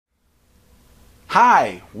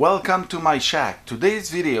Hi, welcome to my shack. Today's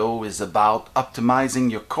video is about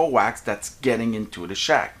optimizing your coax that's getting into the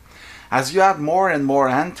shack. As you add more and more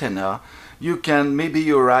antenna, maybe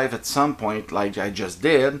you arrive at some point like I just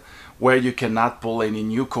did, where you cannot pull any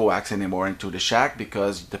new coax anymore into the shack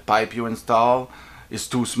because the pipe you install is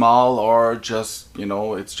too small, or just,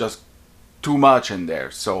 it's just too much in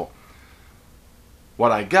there. So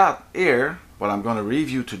what I got here, what I'm going to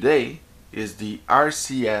review today, is the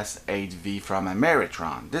RCS-8V from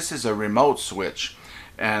Ameritron. This is a remote switch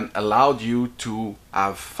and allowed you to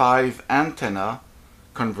have 5 antenna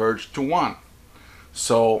converged to one.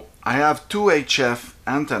 So I have 2 HF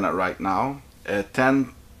antenna right now, a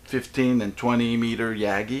 10, 15 and 20 meter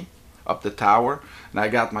Yagi up the tower, and I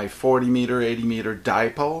got my 40 meter, 80 meter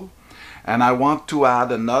dipole, and I want to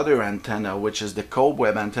add another antenna, which is the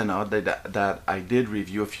cobweb antenna that I did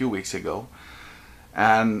review a few weeks ago,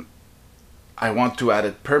 and I want to add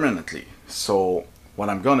it permanently. So what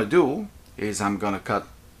I'm gonna do is I'm gonna cut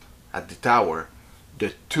at the tower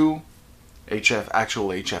the 2 actual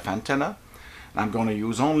HF antenna, and I'm gonna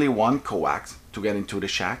use only one coax to get into the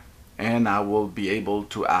shack, and I will be able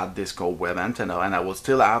to add this cobweb antenna, and I will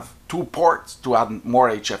still have 2 ports to add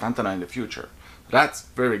more HF antenna in the future. That's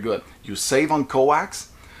very good. You save on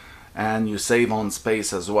coax and you save on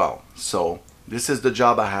space as well. So this is the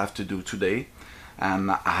job I have to do today.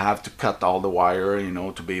 And I have to cut all the wire,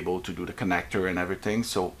 to be able to do the connector and everything.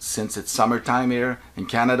 So since it's summertime here in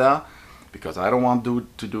Canada, because I don't want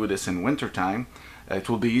to do this in wintertime, it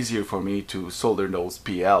will be easier for me to solder those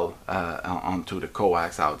PL onto the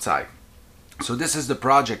coax outside. So this is the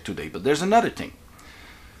project today. But there's another thing.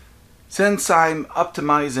 Since I'm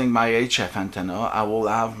optimizing my HF antenna, I will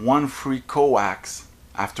have 1 free coax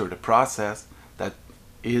after the process that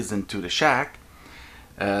is into the shack.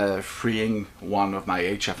 Freeing one of my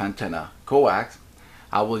HF antenna coax.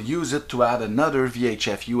 I will use it to add another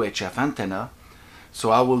VHF UHF antenna,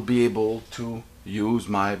 so I will be able to use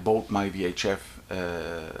both my VHF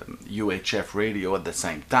UHF radio at the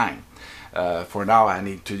same time. For now I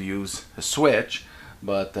need to use a switch,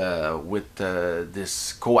 but with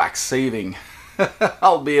this coax saving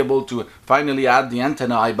I'll be able to finally add the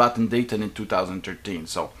antenna I bought in Dayton in 2013.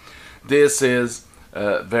 So this is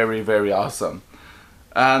very, very awesome.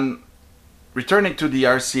 And returning to the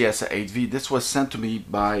RCS-8V, this was sent to me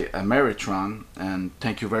by Ameritron, and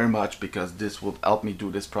thank you very much, because this will help me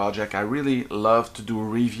do this project. I really love to do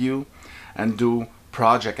review and do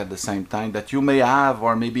project at the same time that you may have,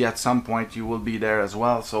 or maybe at some point you will be there as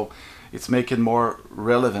well. So it's making more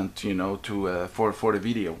relevant, for the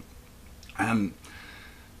video. And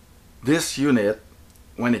this unit,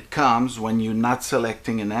 when it comes, when you're not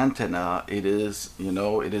selecting an antenna, it is,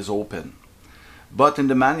 it is open. But in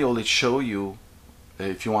the manual it shows you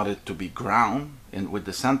if you want it to be ground and with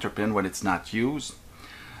the center pin when it's not used,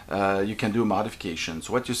 you can do modifications.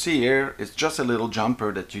 What you see here is just a little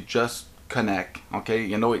jumper that you just connect.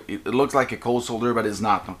 Okay, it looks like a cold solder, but it's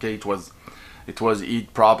not. Okay, it was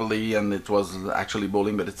heat properly and it was actually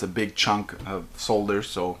bowling, but it's a big chunk of solder,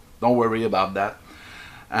 so don't worry about that.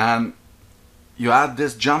 And you add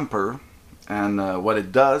this jumper, and what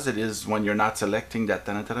it does, it is when you're not selecting that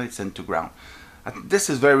antenna, it's into ground. This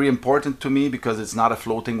is very important to me because it's not a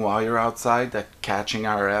floating wire outside that catching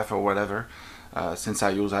RF or whatever, since I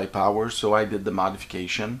use high power. So I did the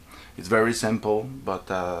modification. It's very simple, but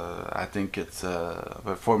I think it's,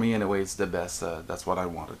 but for me anyway, it's the best. That's what I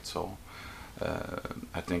wanted. So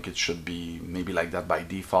I think it should be maybe like that by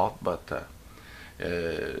default, but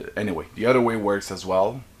anyway, the other way works as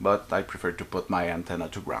well, but I prefer to put my antenna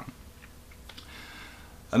to ground.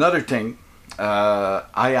 Another thing,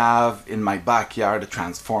 I have in my backyard a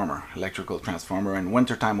transformer, electrical transformer. In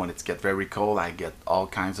wintertime when it gets very cold, I get all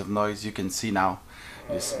kinds of noise. You can see now,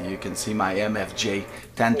 you can see my MFJ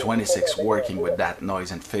 1026 working with that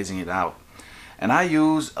noise and phasing it out. And I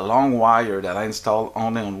use a long wire that I install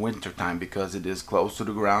only on wintertime because it is close to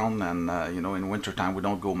the ground, and in wintertime we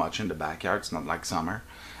don't go much in the backyard. It's not like summer.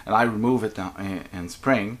 And I remove it in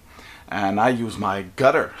spring, and I use my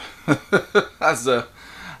gutter as a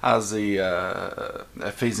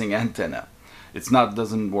phasing antenna.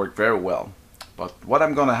 Doesn't work very well, but what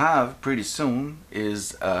I'm gonna have pretty soon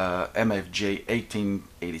is MFJ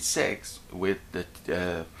 1886 with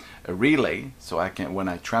a relay, so when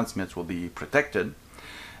I transmit will be protected,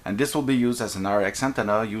 and this will be used as an RX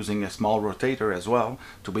antenna using a small rotator as well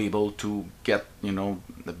to be able to get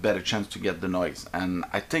a better chance to get the noise. And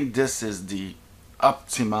I think this is the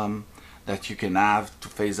optimum that you can have to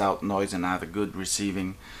phase out noise and have a good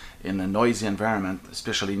receiving in a noisy environment,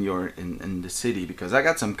 especially in the city. Because I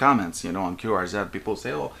got some comments on QRZ, people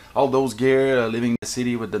say, oh, all those gear living in the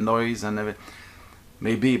city with the noise and everything.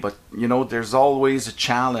 maybe, but you know, there's always a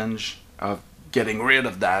challenge of getting rid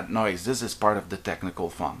of that noise. This is part of the technical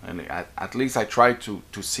fun, and at least I try to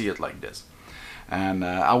see it like this. And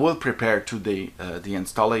I will prepare today the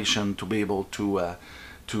installation to be able to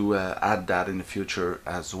add that in the future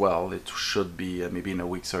as well. It should be maybe in a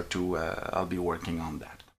week or two. I'll be working on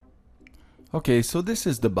that. Okay, so this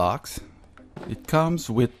is the box. It comes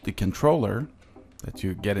with the controller that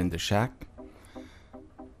you get in the shack,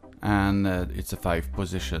 and it's a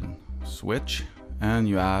 5-position switch, and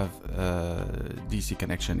you have DC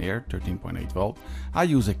connection here, 13.8 volt. I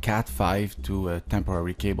use a Cat 5 to a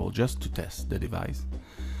temporary cable just to test the device.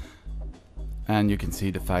 And you can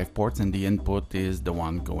see the 5 ports, and the input is the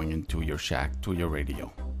one going into your shack to your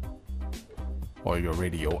radio or your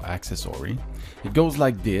radio accessory. It goes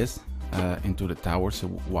like this into the tower, so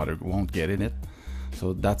water won't get in it.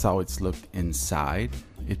 So that's how it's looked inside.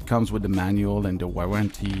 It comes with the manual and the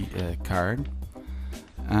warranty card.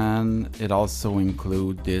 And it also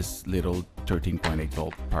includes this little 13.8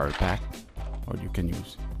 volt power pack, or you can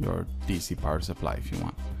use your DC power supply if you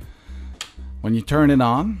want. When you turn it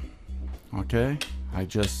on, okay, I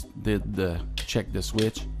just did check the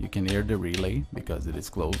switch. You can hear the relay because it is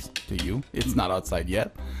close to you. It's not outside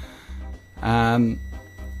yet. And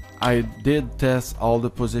I did test all the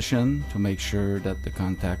position to make sure that the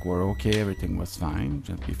contact were okay, everything was fine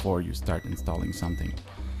just before you start installing something.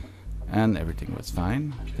 And everything was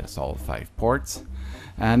fine. That's all 5 ports.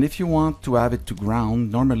 And if you want to have it to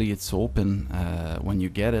ground, normally it's open when you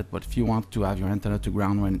get it, but if you want to have your antenna to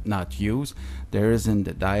ground when not used, there is in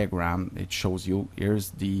the diagram, it shows you,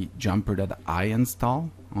 here's the jumper that I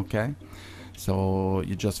install, okay? So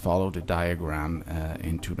you just follow the diagram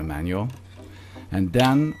into the manual, and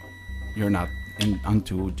then you're not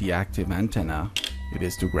onto the active antenna, it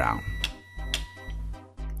is to ground.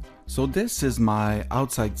 So this is my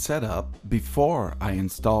outside setup before I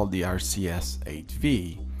installed the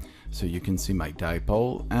RCS-8V. So you can see my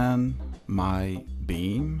dipole and my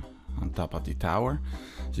beam on top of the tower.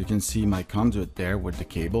 So you can see my conduit there with the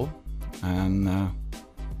cable, and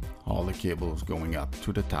all the cables going up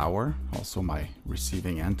to the tower. Also my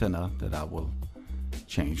receiving antenna that I will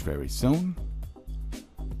change very soon.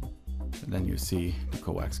 And then you see the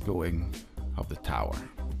coax going up the tower.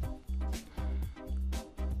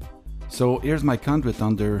 So here's my conduit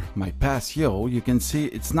under my patio. You can see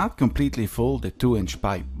it's not completely full, the 2-inch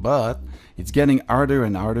pipe, but it's getting harder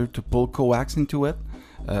and harder to pull coax into it,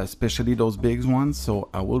 especially those big ones. So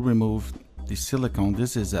I will remove the silicone.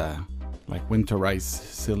 This is a like winterized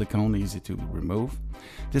silicone, easy to remove.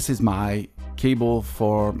 This is my cable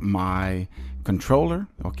for my controller,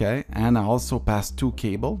 okay? And I also passed 2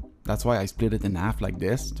 cable. That's why I split it in half like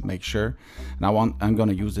this to make sure. And I'm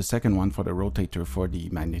gonna use the second one for the rotator for the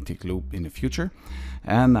magnetic loop in the future.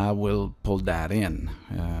 And I will pull that in.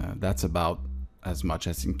 That's about as much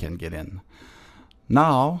as it can get in.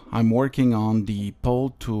 Now I'm working on the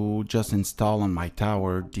pole to just install on my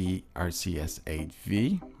tower the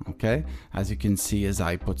RCS-8V, okay? As you can see, as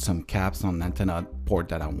I put some caps on the antenna port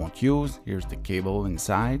that I won't use. Here's the cable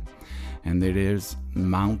inside, and it is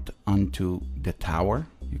mount onto the tower.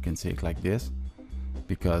 You can see it like this,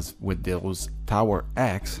 because with those Tower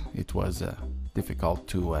X, it was difficult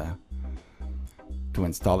to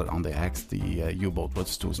install it on the X. The U-boat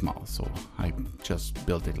was too small, so I just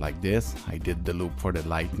built it like this. I did the loop for the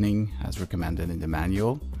lightning as recommended in the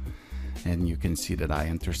manual, and you can see that I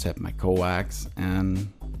intercept my coax,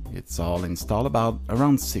 and it's all installed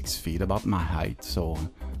around 6 feet, about my height, so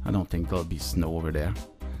I don't think there'll be snow over there.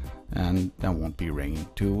 And that won't be rain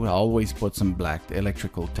too. I always put some black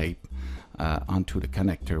electrical tape onto the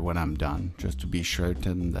connector when I'm done, just to be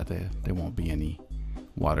certain that there won't be any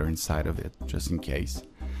water inside of it, just in case.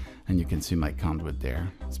 And you can see my conduit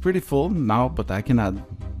there. It's pretty full now, but I can add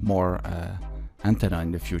more antenna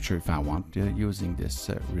in the future if I want, using this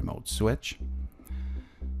remote switch.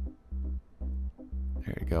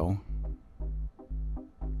 There you go.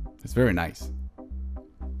 It's very nice.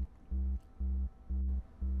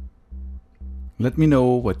 Let me know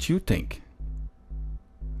what you think.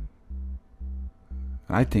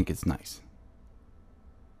 I think it's nice.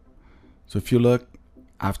 So if you look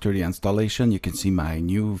after the installation, you can see my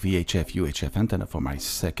new VHF UHF antenna for my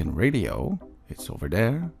second radio. It's over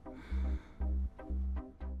there.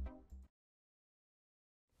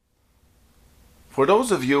 For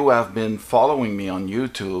those of you who have been following me on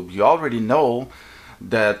YouTube, you already know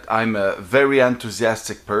that I'm a very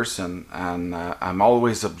enthusiastic person, and I'm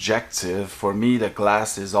always objective. For me, the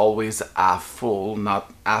glass is always half full,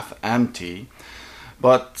 not half empty,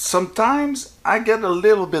 But sometimes I get a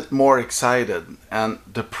little bit more excited, and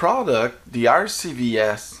the product, the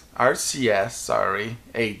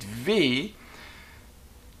RCS-8V,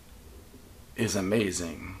 is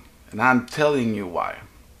amazing, and I'm telling you why.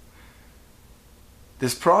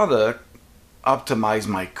 This product optimized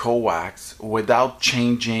my coax without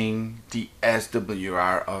changing the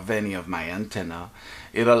SWR of any of my antenna.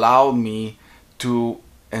 It allowed me to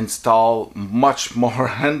install much more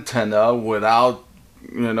antenna without,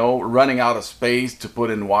 you know, running out of space to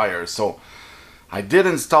put in wires. So I did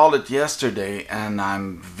install it yesterday, and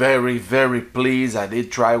I'm very, very pleased. I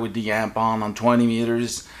did try with the amp on 20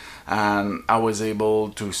 meters, and I was able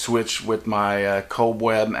to switch with my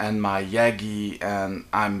Cobweb and my Yagi, and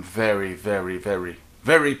I'm very, very, very,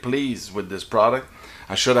 very pleased with this product.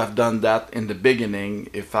 I should have done that in the beginning.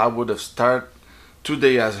 If I would have started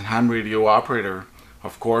today as a ham radio operator,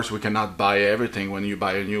 of course we cannot buy everything when you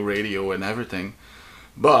buy a new radio and everything,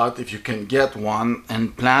 but if you can get one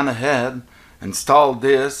and plan ahead, install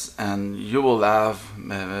this, and you will have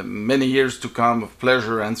many years to come of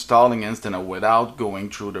pleasure installing antenna without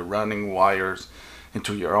going through the running wires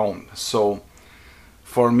into your home. So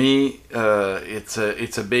for me, it's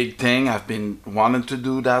a big thing. I've been wanting to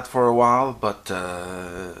do that for a while, but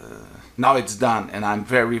now it's done, and I'm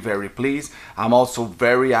very, very pleased. I'm also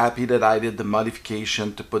very happy that I did the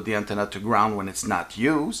modification to put the antenna to ground when it's not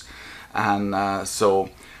used. And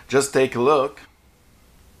so just take a look.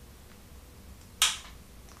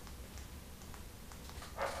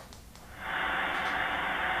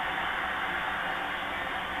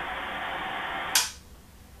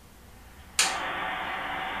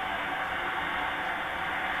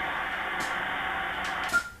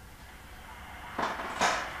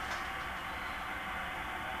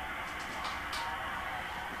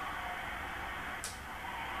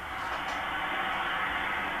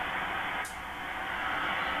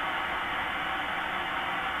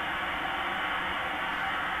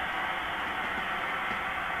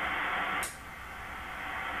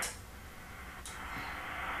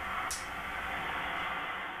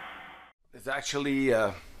 It's actually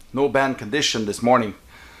no band condition this morning,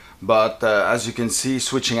 but as you can see,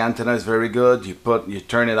 switching antenna is very good. You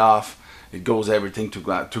turn it off, it goes everything to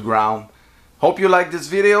ground. Hope you like this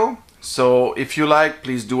video. So if you like,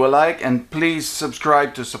 please do a like, and please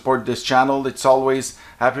subscribe to support this channel. It's always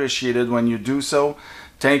appreciated when you do so.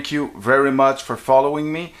 Thank you very much for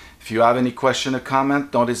following me. If you have any question or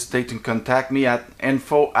comment, don't hesitate to contact me at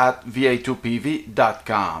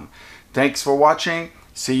info@va2pv.com. Thanks for watching.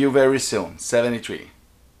 See you very soon. 73.